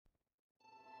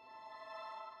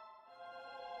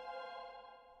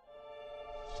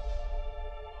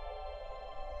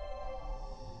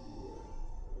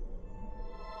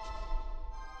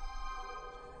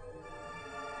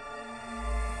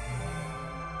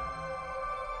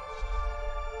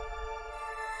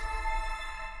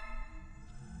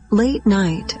Late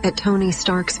night at Tony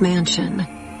Stark's mansion,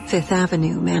 5th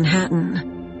Avenue,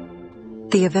 Manhattan.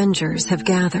 The Avengers have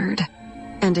gathered,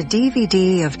 and a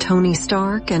DVD of Tony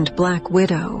Stark and Black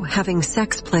Widow having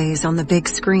sex plays on the big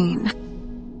screen.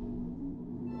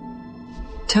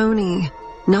 Tony,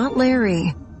 not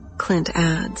Larry, Clint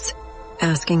adds,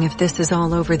 asking if this is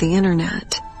all over the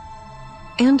internet.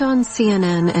 And on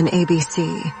CNN and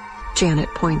ABC, Janet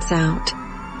points out.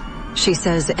 She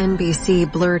says NBC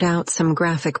blurred out some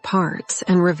graphic parts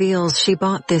and reveals she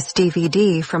bought this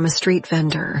DVD from a street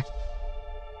vendor.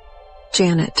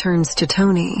 Janet turns to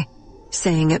Tony,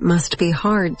 saying it must be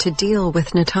hard to deal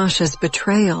with Natasha's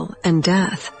betrayal and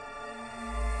death.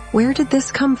 Where did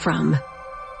this come from?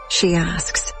 She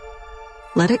asks.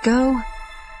 Let it go?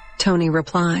 Tony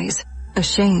replies,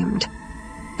 ashamed,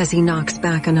 as he knocks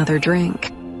back another drink.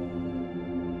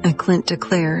 And Clint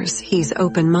declares he's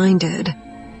open-minded,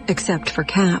 except for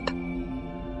Cap.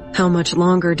 How much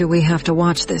longer do we have to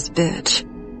watch this bitch?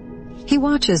 He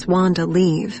watches Wanda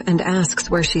leave and asks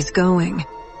where she's going.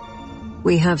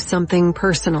 We have something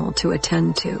personal to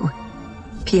attend to,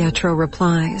 Pietro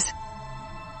replies.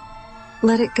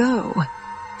 Let it go,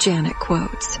 Janet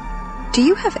quotes. Do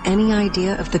you have any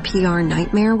idea of the PR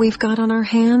nightmare we've got on our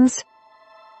hands?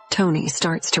 Tony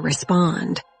starts to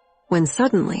respond, when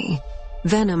suddenly,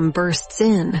 Venom bursts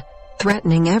in,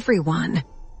 threatening everyone.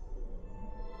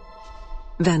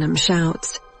 Venom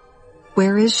shouts,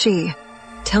 Where is she?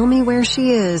 Tell me where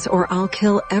she is or I'll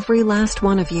kill every last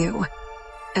one of you,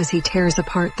 as he tears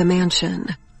apart the mansion.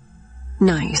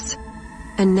 Nice.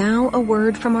 And now a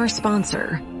word from our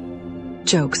sponsor,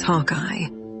 jokes Hawkeye,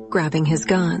 grabbing his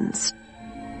guns.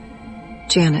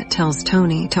 Janet tells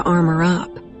Tony to armor up.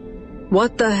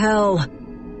 What the hell?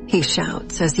 He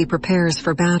shouts as he prepares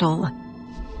for battle.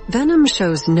 Venom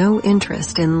shows no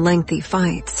interest in lengthy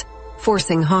fights,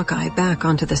 forcing Hawkeye back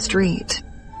onto the street.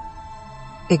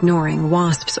 Ignoring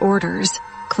Wasp's orders,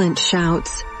 Clint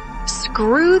shouts,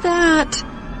 Screw that!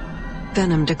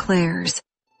 Venom declares,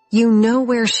 You know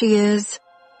where she is?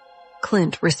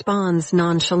 Clint responds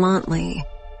nonchalantly,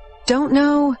 Don't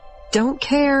know, don't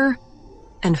care,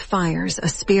 and fires a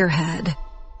spearhead.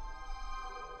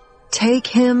 Take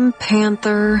him,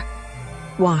 Panther,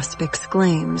 Wasp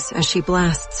exclaims as she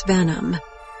blasts Venom.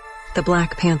 The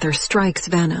Black Panther strikes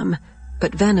Venom,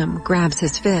 but Venom grabs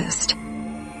his fist.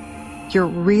 You're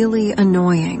really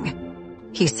annoying,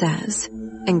 he says,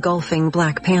 engulfing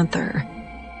Black Panther.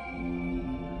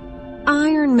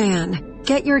 Iron Man,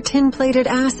 get your tin-plated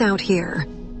ass out here,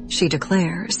 she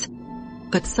declares.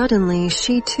 But suddenly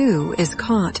she too is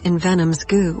caught in Venom's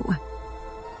goo.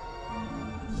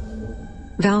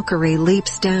 Valkyrie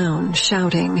leaps down,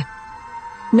 shouting,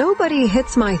 Nobody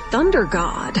hits my thunder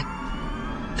god.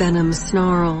 Venom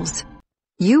snarls,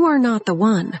 You are not the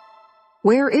one.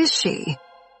 Where is she?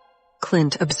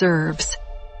 Clint observes,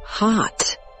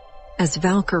 Hot, as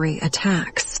Valkyrie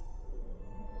attacks.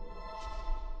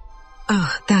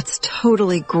 Oh, that's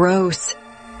totally gross,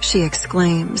 she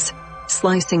exclaims,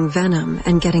 slicing Venom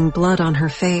and getting blood on her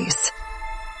face.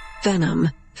 Venom,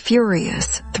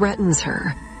 furious, threatens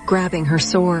her, grabbing her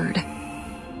sword.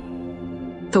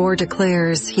 Thor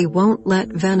declares he won't let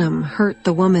Venom hurt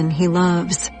the woman he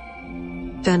loves.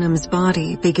 Venom's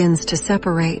body begins to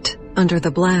separate under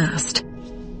the blast.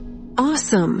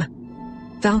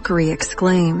 Awesome! Valkyrie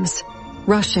exclaims,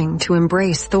 rushing to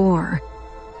embrace Thor.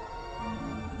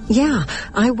 Yeah,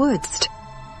 I wouldst,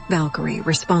 Valkyrie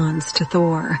responds to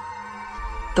Thor.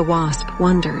 The Wasp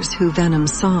wonders who Venom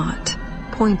sought,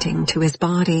 pointing to his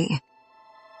body.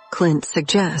 Clint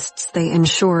suggests they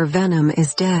ensure Venom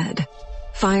is dead,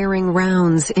 firing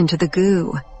rounds into the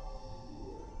goo.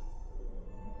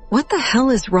 What the hell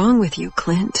is wrong with you,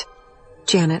 Clint?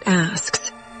 Janet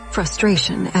asks,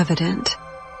 frustration evident.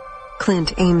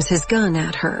 Clint aims his gun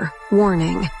at her,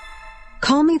 warning,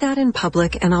 Call me that in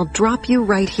public and I'll drop you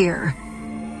right here.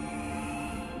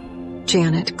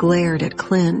 Janet glared at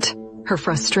Clint, her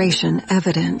frustration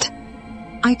evident.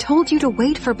 I told you to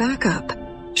wait for backup,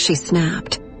 she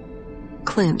snapped.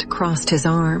 Clint crossed his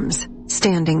arms,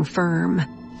 standing firm.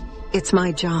 It's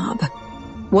my job.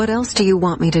 What else do you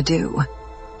want me to do?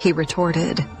 He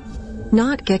retorted.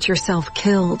 Not get yourself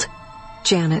killed,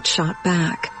 Janet shot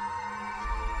back.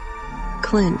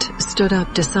 Clint stood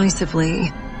up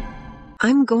decisively.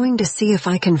 I'm going to see if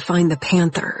I can find the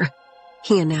Panther,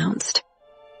 he announced.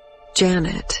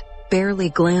 Janet, barely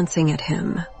glancing at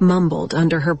him, mumbled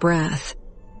under her breath.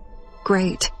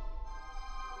 Great.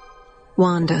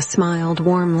 Wanda smiled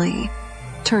warmly,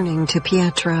 turning to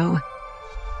Pietro.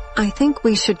 I think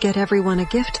we should get everyone a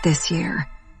gift this year.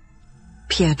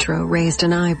 Pietro raised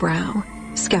an eyebrow,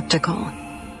 skeptical.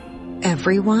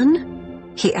 Everyone?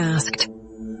 he asked.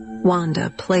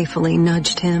 Wanda playfully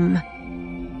nudged him.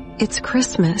 It's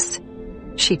Christmas,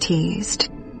 she teased.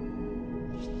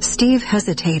 Steve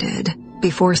hesitated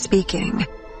before speaking.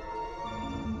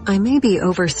 I may be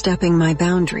overstepping my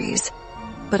boundaries,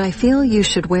 but I feel you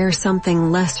should wear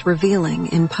something less revealing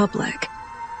in public.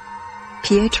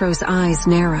 Pietro's eyes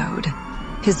narrowed,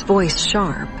 his voice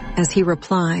sharp as he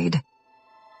replied,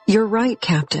 You're right,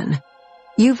 Captain.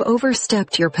 You've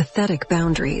overstepped your pathetic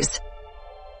boundaries.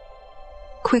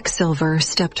 Quicksilver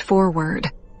stepped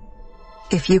forward.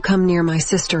 If you come near my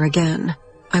sister again,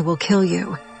 I will kill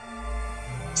you.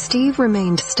 Steve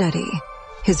remained steady,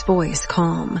 his voice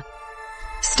calm.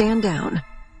 Stand down.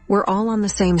 We're all on the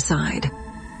same side.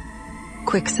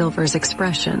 Quicksilver's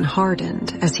expression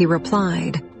hardened as he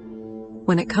replied,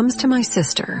 When it comes to my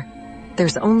sister,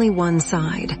 there's only one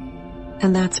side,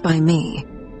 and that's by me.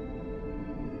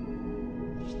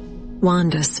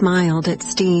 Wanda smiled at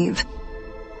Steve.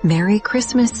 Merry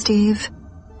Christmas, Steve.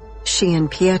 She and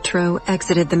Pietro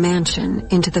exited the mansion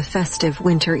into the festive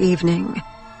winter evening.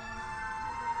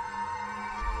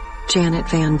 Janet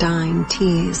Van Dyne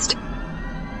teased,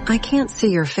 I can't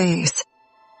see your face,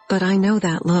 but I know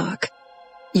that look.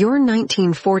 Your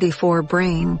 1944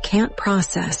 brain can't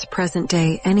process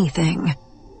present-day anything.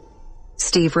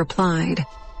 Steve replied,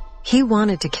 He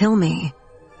wanted to kill me.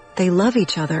 They love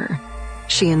each other,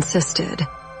 she insisted.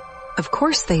 Of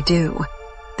course they do.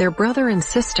 They're brother and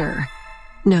sister.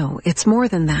 No, it's more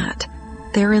than that.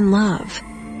 They're in love.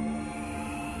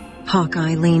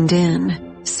 Hawkeye leaned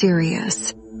in,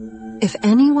 serious. If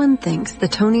anyone thinks the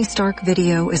Tony Stark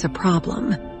video is a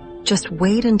problem, just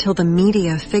wait until the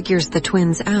media figures the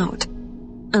twins out.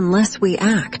 Unless we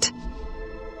act.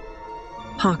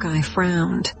 Hawkeye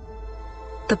frowned.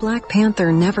 The Black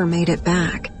Panther never made it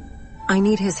back. I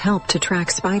need his help to track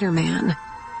Spiderman.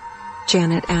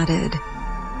 Janet added,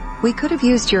 We could have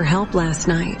used your help last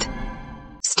night.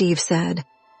 Steve said,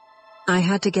 I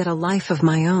had to get a life of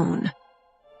my own.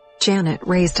 Janet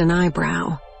raised an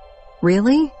eyebrow.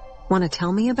 Really? Want to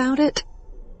tell me about it?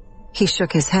 He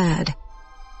shook his head.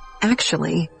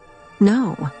 Actually,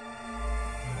 no.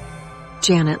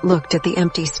 Janet looked at the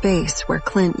empty space where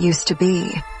Clint used to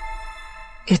be.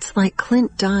 It's like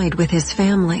Clint died with his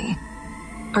family.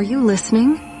 Are you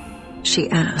listening? She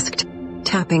asked,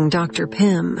 tapping Dr.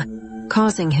 Pym,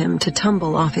 causing him to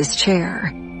tumble off his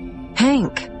chair.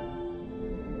 Hank!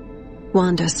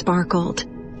 Wanda sparkled.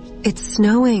 It's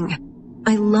snowing.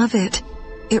 I love it.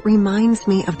 It reminds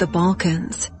me of the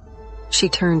Balkans. She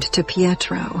turned to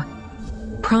Pietro.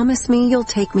 Promise me you'll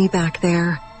take me back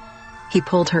there. He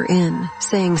pulled her in,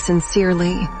 saying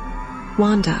sincerely,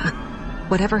 Wanda,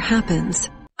 whatever happens,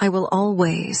 I will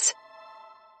always.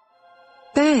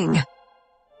 Bang!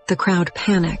 The crowd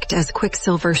panicked as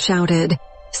Quicksilver shouted,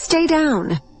 Stay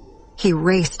down! He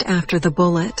raced after the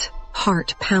bullet,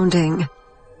 heart pounding.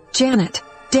 Janet,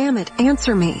 damn it,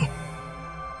 answer me!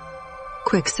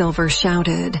 Quicksilver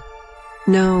shouted,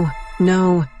 No,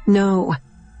 no, no,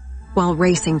 while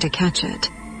racing to catch it.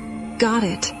 Got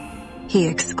it, he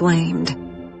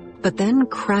exclaimed, but then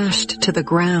crashed to the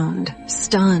ground,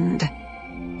 stunned.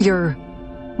 You're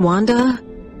Wanda?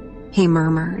 He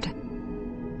murmured.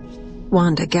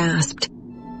 Wanda gasped.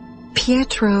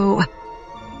 Pietro,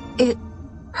 it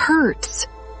hurts.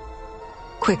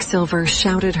 Quicksilver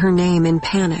shouted her name in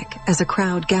panic as a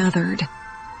crowd gathered.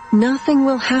 Nothing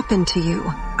will happen to you,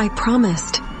 I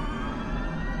promised.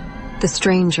 The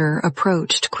stranger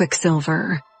approached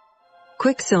Quicksilver.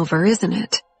 Quicksilver, isn't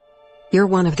it? You're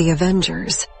one of the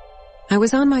Avengers. I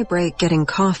was on my break getting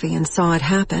coffee and saw it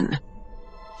happen.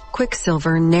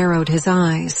 Quicksilver narrowed his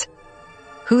eyes.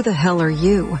 Who the hell are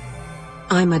you?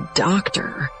 I'm a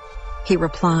doctor, he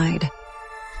replied.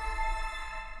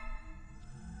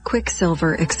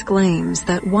 Quicksilver exclaims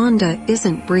that Wanda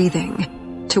isn't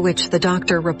breathing, to which the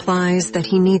doctor replies that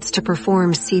he needs to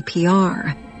perform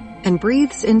CPR, and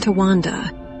breathes into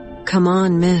Wanda. Come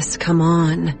on, miss, come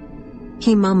on.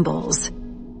 He mumbles,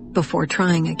 before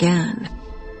trying again.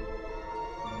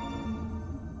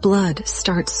 Blood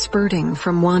starts spurting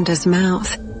from Wanda's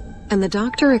mouth, and the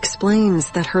doctor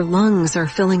explains that her lungs are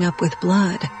filling up with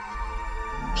blood.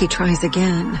 He tries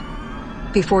again,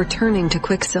 before turning to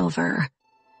Quicksilver.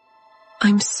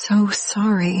 I'm so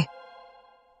sorry.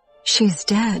 She's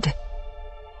dead.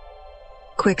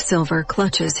 Quicksilver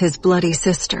clutches his bloody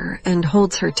sister and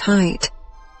holds her tight,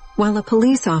 while a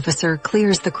police officer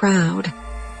clears the crowd,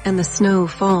 and the snow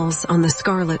falls on the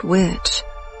Scarlet Witch.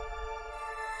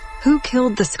 Who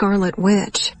killed the Scarlet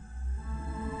Witch?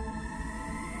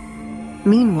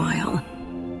 Meanwhile,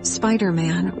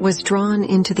 Spider-Man was drawn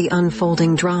into the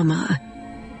unfolding drama.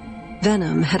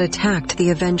 Venom had attacked the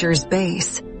Avengers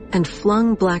base and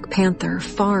flung Black Panther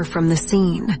far from the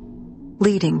scene,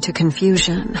 leading to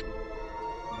confusion.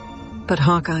 But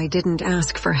Hawkeye didn't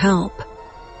ask for help.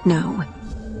 No.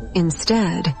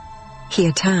 Instead, he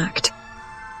attacked,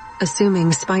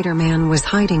 assuming Spider-Man was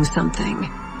hiding something.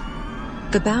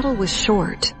 The battle was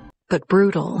short, but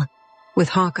brutal, with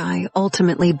Hawkeye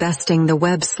ultimately besting the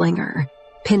web slinger,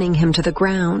 pinning him to the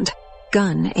ground,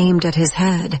 gun aimed at his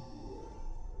head.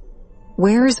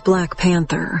 "Where's Black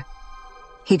Panther?"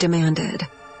 he demanded.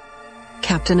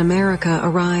 Captain America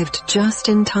arrived just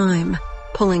in time,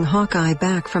 pulling Hawkeye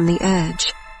back from the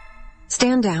edge.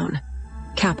 "Stand down,"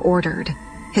 Cap ordered,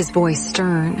 his voice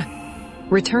stern.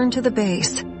 "Return to the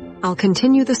base. I'll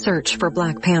continue the search for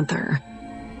Black Panther."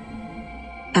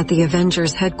 At the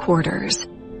Avengers Headquarters,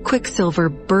 Quicksilver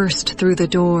burst through the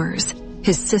doors,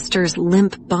 his sister's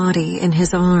limp body in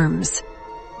his arms.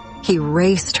 He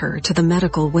raced her to the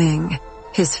medical wing,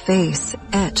 his face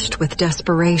etched with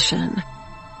desperation.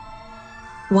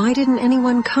 "Why didn't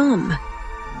anyone come?"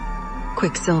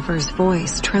 Quicksilver's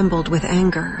voice trembled with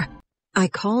anger. "I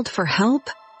called for help,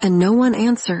 and no one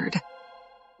answered."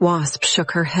 Wasp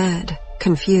shook her head,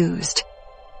 confused.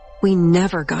 "We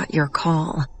never got your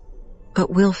call, but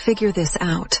we'll figure this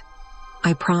out.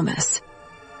 I promise."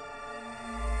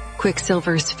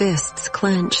 Quicksilver's fists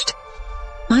clenched.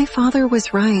 "My father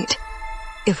was right.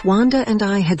 If Wanda and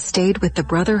I had stayed with the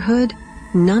Brotherhood,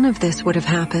 none of this would have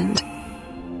happened."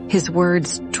 His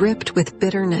words dripped with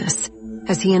bitterness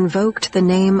as he invoked the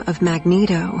name of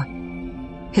Magneto,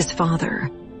 his father.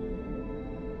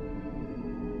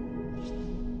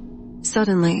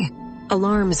 Suddenly,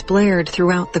 alarms blared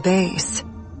throughout the base.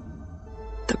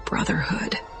 "The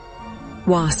Brotherhood,"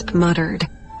 Wasp muttered,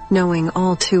 knowing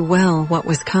all too well what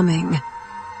was coming.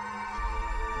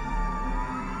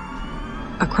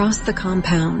 Across the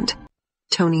compound,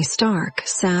 Tony Stark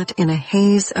sat in a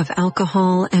haze of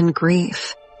alcohol and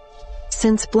grief.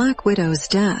 Since Black Widow's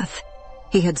death,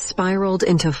 he had spiraled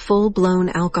into full-blown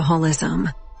alcoholism.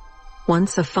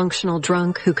 Once a functional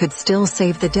drunk who could still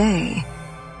save the day,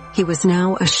 he was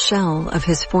now a shell of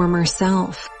his former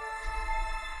self.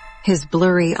 His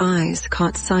blurry eyes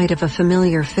caught sight of a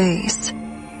familiar face.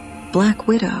 Black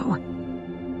Widow.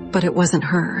 But it wasn't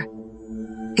her.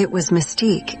 It was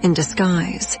Mystique in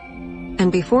disguise.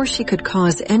 And before she could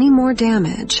cause any more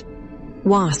damage,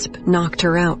 Wasp knocked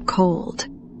her out cold.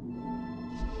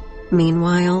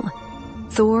 Meanwhile,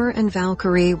 Thor and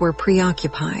Valkyrie were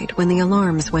preoccupied when the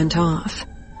alarms went off.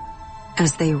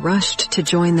 As they rushed to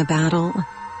join the battle,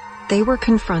 they were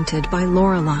confronted by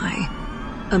Lorelei,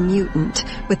 a mutant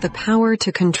with the power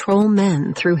to control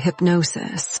men through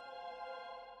hypnosis.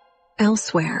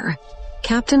 Elsewhere,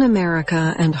 Captain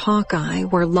America and Hawkeye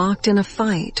were locked in a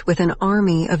fight with an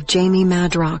army of Jamie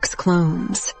Madrox's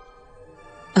clones.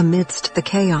 Amidst the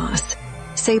chaos,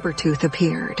 Sabretooth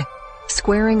appeared,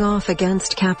 squaring off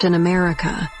against Captain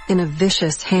America in a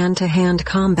vicious hand-to-hand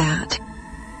combat.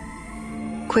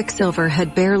 Quicksilver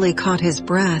had barely caught his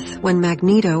breath when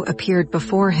Magneto appeared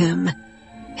before him,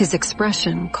 his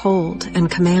expression cold and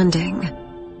commanding.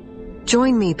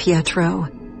 "Join me, Pietro,"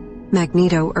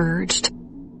 Magneto urged.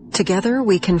 "Together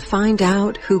we can find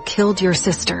out who killed your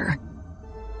sister."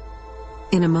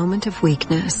 In a moment of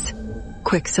weakness,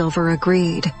 Quicksilver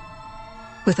agreed.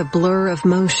 With a blur of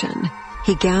motion,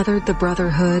 he gathered the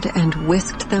Brotherhood and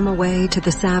whisked them away to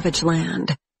the Savage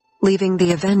Land, leaving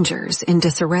the Avengers in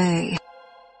disarray.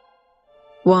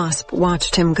 Wasp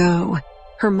watched him go,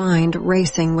 her mind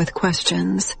racing with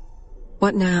questions.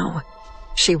 "What now?"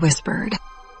 she whispered.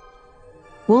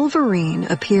 Wolverine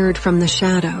appeared from the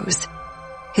shadows,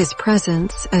 his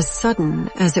presence as sudden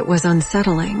as it was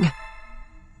unsettling.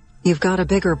 "You've got a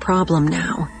bigger problem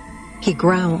now," he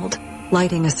growled,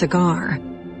 lighting a cigar.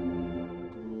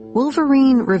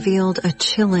 Wolverine revealed a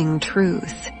chilling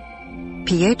truth.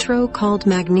 Pietro called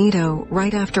Magneto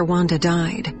right after Wanda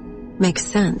died. Makes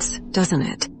sense, doesn't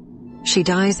it? She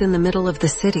dies in the middle of the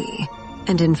city,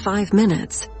 and in 5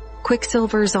 minutes,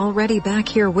 Quicksilver's already back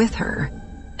here with her.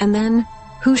 And then,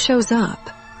 who shows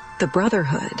up? The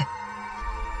Brotherhood.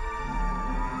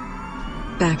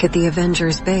 Back at the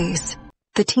Avengers base,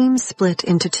 the team split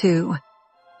into two.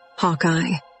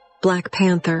 Hawkeye, Black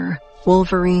Panther,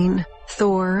 Wolverine,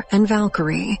 Thor, and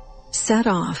Valkyrie set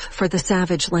off for the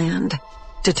Savage Land,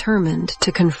 determined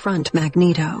to confront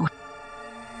Magneto.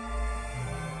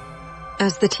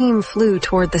 As the team flew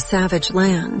toward the Savage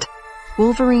Land,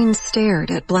 Wolverine stared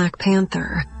at Black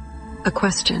Panther, a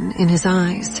question in his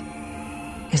eyes.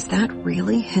 "Is that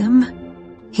really him?"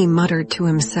 he muttered to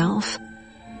himself.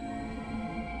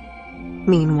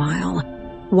 Meanwhile,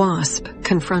 Wasp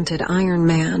confronted Iron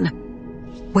Man.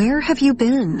 "Where have you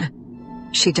been?"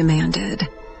 she demanded.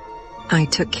 "I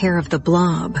took care of the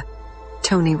blob,"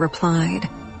 Tony replied.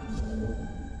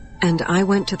 "And I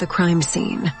went to the crime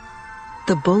scene.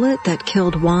 The bullet that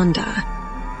killed Wanda,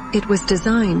 it was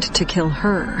designed to kill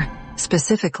her,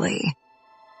 specifically.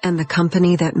 And the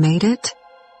company that made it?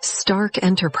 Stark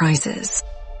Enterprises."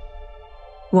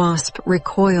 Wasp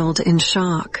recoiled in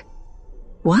shock.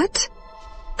 "What?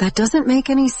 That doesn't make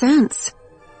any sense."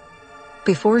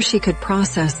 Before she could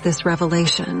process this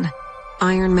revelation,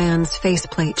 Iron Man's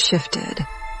faceplate shifted,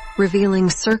 revealing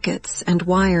circuits and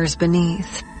wires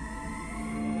beneath.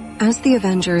 As the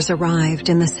Avengers arrived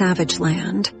in the Savage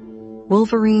Land,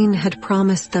 Wolverine had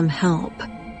promised them help,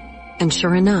 and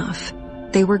sure enough,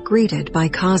 they were greeted by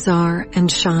Khazar and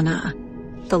Shauna,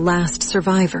 the last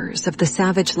survivors of the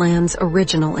Savage Land's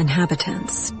original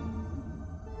inhabitants.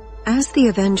 As the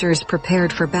Avengers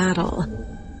prepared for battle,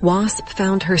 Wasp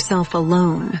found herself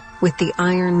alone with the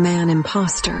Iron Man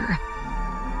imposter.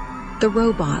 The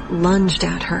robot lunged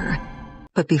at her,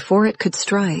 but before it could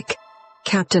strike,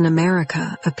 Captain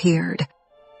America appeared.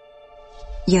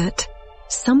 Yet,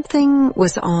 something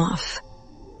was off.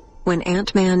 When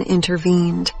Ant-Man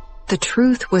intervened, the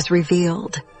truth was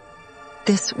revealed.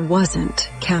 This wasn't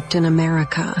Captain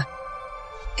America.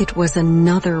 It was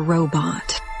another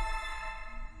robot.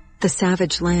 The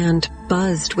Savage Land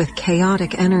buzzed with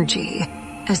chaotic energy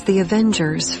as the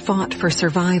Avengers fought for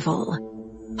survival.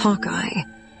 Hawkeye,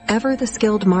 ever the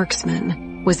skilled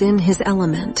marksman, was in his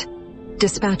element,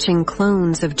 dispatching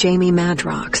clones of Jamie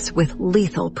Madrox with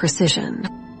lethal precision.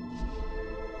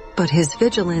 But his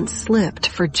vigilance slipped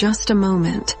for just a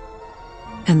moment,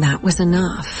 and that was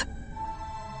enough.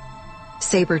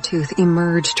 Sabretooth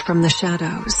emerged from the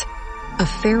shadows. A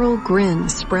feral grin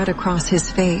spread across his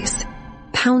face,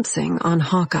 pouncing on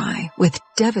Hawkeye with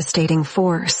devastating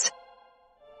force.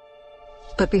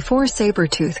 But before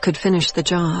Sabretooth could finish the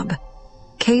job,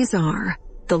 Khazar,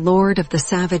 the Lord of the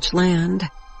Savage Land,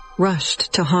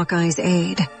 rushed to Hawkeye's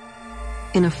aid.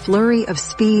 In a flurry of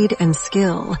speed and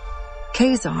skill,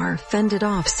 Khazar fended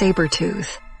off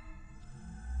Sabretooth.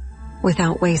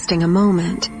 Without wasting a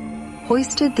moment,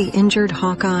 hoisted the injured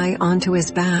Hawkeye onto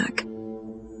his back.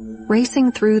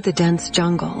 Racing through the dense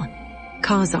jungle,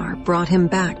 Khazar brought him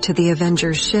back to the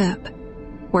Avengers ship,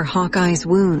 where Hawkeye's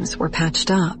wounds were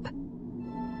patched up.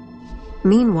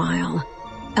 Meanwhile,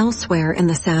 elsewhere in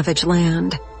the Savage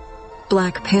Land,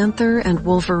 Black Panther and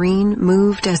Wolverine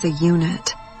moved as a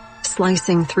unit,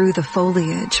 slicing through the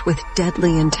foliage with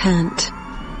deadly intent.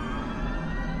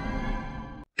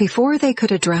 Before they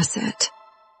could address it,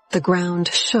 the ground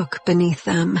shook beneath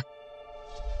them.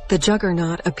 The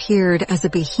Juggernaut appeared as a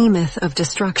behemoth of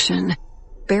destruction,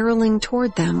 barreling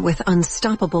toward them with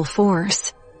unstoppable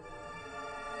force.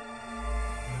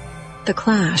 The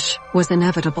clash was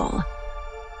inevitable.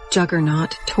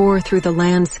 Juggernaut tore through the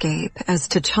landscape as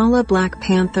T'Challa, Black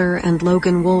Panther, and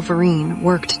Logan Wolverine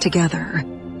worked together,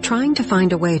 trying to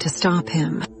find a way to stop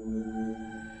him.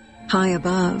 High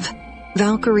above,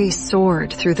 Valkyrie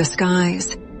soared through the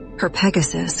skies, her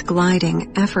Pegasus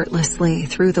gliding effortlessly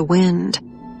through the wind.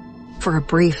 For a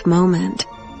brief moment,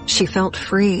 she felt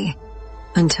free,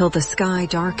 until the sky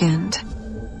darkened.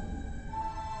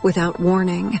 Without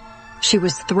warning, she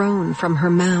was thrown from her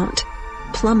mount,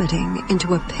 plummeting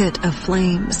into a pit of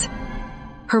flames.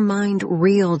 Her mind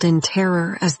reeled in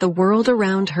terror as the world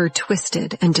around her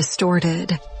twisted and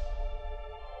distorted.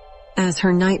 As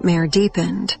her nightmare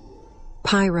deepened,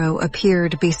 Pyro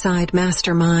appeared beside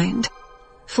Mastermind,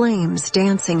 flames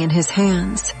dancing in his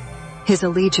hands. His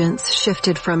allegiance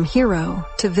shifted from hero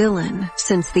to villain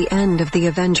since the end of the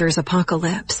Avengers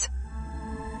apocalypse.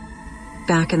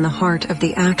 Back in the heart of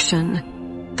the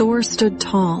action, Thor stood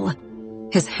tall,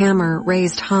 his hammer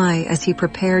raised high as he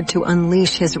prepared to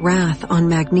unleash his wrath on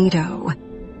Magneto.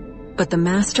 But the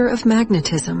Master of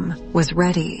Magnetism was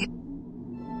ready.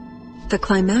 The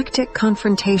climactic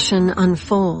confrontation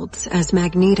unfolds as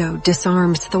Magneto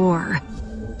disarms Thor,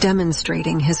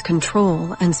 demonstrating his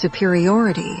control and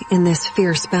superiority in this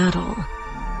fierce battle.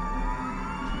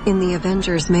 In the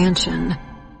Avengers mansion,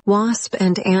 Wasp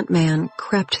and Ant-Man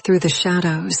crept through the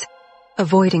shadows,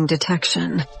 avoiding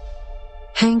detection.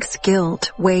 Hank's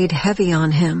guilt weighed heavy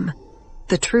on him,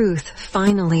 the truth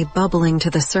finally bubbling to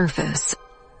the surface.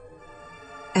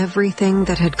 Everything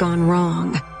that had gone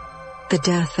wrong, the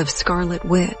death of Scarlet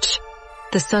Witch,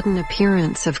 the sudden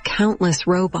appearance of countless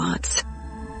robots,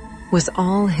 was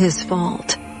all his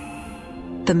fault.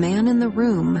 The man in the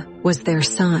room was their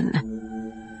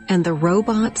son, and the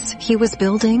robots he was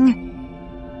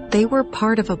building, they were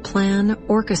part of a plan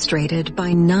orchestrated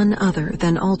by none other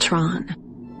than Ultron.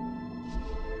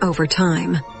 Over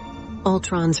time,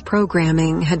 Ultron's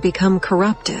programming had become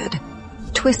corrupted,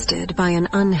 twisted by an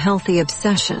unhealthy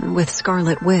obsession with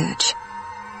Scarlet Witch.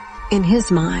 In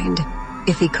his mind,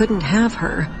 if he couldn't have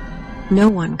her, no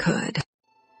one could.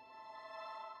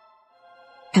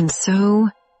 And so,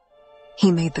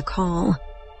 he made the call.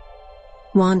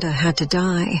 Wanda had to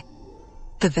die.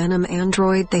 The Venom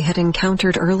android they had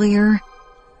encountered earlier,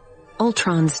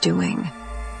 Ultron's doing.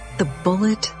 The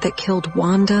bullet that killed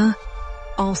Wanda,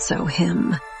 also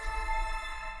him.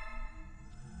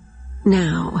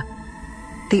 Now,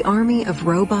 the army of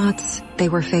robots they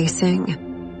were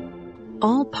facing,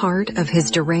 all part of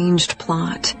his deranged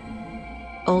plot.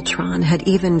 Ultron had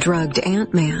even drugged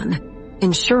Ant-Man,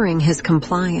 ensuring his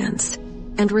compliance,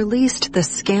 and released the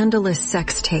scandalous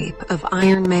sex tape of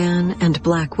Iron Man and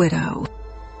Black Widow.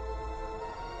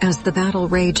 As the battle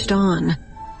raged on,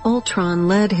 Ultron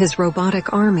led his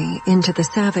robotic army into the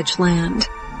Savage Land,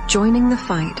 joining the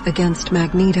fight against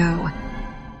Magneto.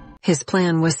 His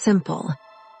plan was simple: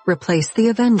 replace the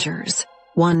Avengers,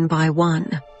 one by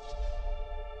one.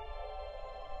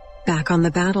 Back on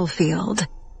the battlefield,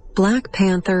 Black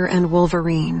Panther and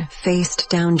Wolverine faced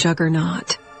down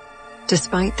Juggernaut.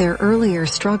 Despite their earlier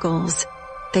struggles,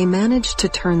 they managed to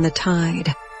turn the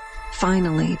tide,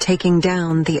 finally taking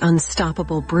down the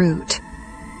unstoppable brute.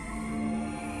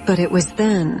 But it was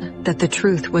then that the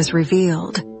truth was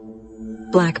revealed.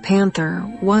 Black Panther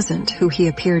wasn't who he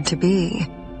appeared to be.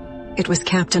 It was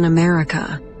Captain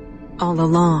America, all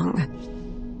along.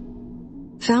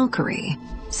 Valkyrie,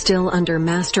 still under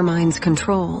Mastermind's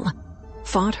control,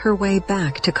 fought her way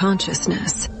back to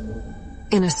consciousness.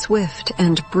 In a swift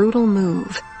and brutal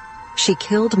move, she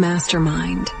killed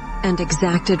Mastermind and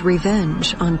exacted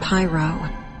revenge on Pyro.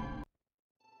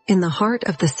 In the heart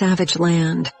of the Savage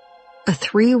Land, a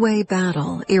three-way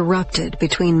battle erupted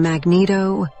between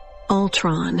Magneto,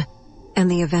 Ultron, and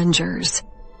the Avengers.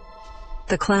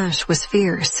 The clash was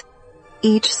fierce,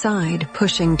 each side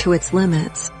pushing to its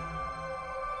limits.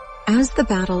 As the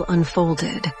battle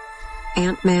unfolded,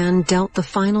 Ant-Man dealt the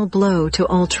final blow to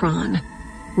Ultron,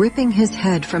 ripping his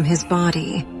head from his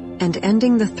body and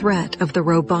ending the threat of the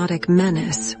robotic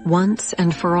menace once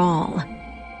and for all.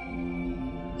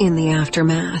 In the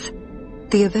aftermath,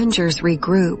 the Avengers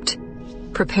regrouped,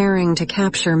 preparing to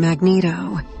capture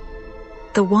Magneto.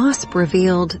 The Wasp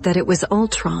revealed that it was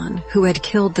Ultron who had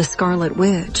killed the Scarlet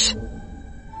Witch.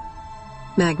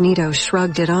 Magneto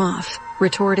shrugged it off,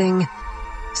 retorting,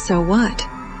 "So what?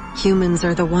 Humans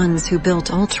are the ones who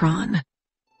built Ultron."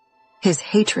 His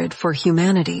hatred for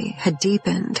humanity had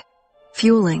deepened,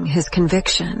 fueling his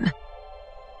conviction.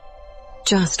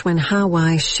 Just when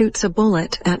Hawkeye shoots a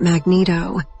bullet at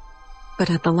Magneto, but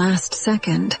at the last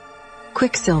second,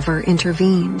 Quicksilver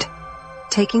intervened,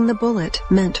 taking the bullet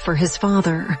meant for his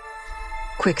father.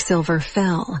 Quicksilver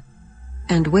fell,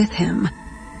 and with him,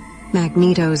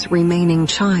 Magneto's remaining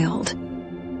child.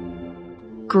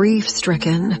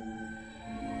 Grief-stricken,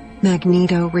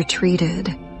 Magneto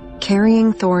retreated,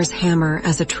 carrying Thor's hammer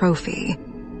as a trophy,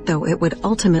 though it would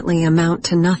ultimately amount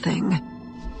to nothing.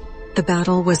 The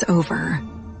battle was over,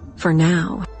 for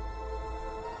now.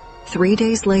 3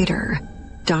 days later,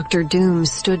 Dr. Doom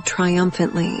stood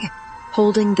triumphantly,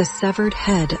 holding the severed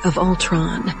head of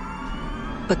Ultron.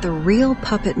 But the real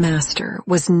puppet master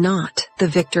was not the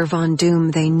Victor Von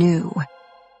Doom they knew.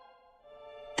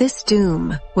 This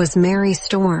Doom was Mary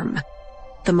Storm,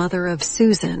 the mother of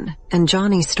Susan and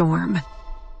Johnny Storm.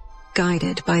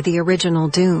 Guided by the original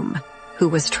Doom, who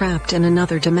was trapped in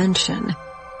another dimension,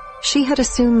 she had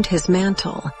assumed his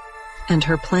mantle, and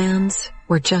her plans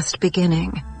were just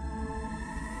beginning.